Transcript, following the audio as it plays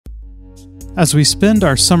As we spend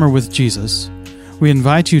our summer with Jesus, we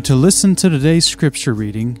invite you to listen to today's scripture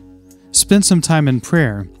reading, spend some time in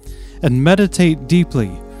prayer, and meditate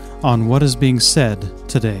deeply on what is being said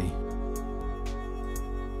today.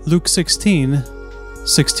 Luke 16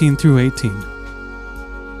 through 18.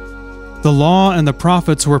 The law and the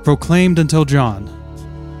prophets were proclaimed until John.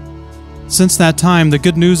 Since that time, the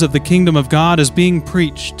good news of the kingdom of God is being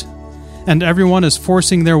preached, and everyone is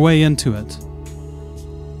forcing their way into it.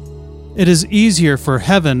 It is easier for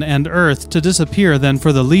heaven and earth to disappear than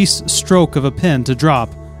for the least stroke of a pen to drop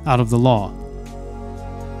out of the law.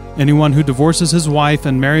 Anyone who divorces his wife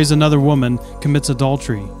and marries another woman commits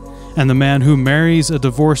adultery, and the man who marries a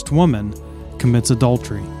divorced woman commits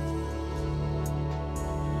adultery.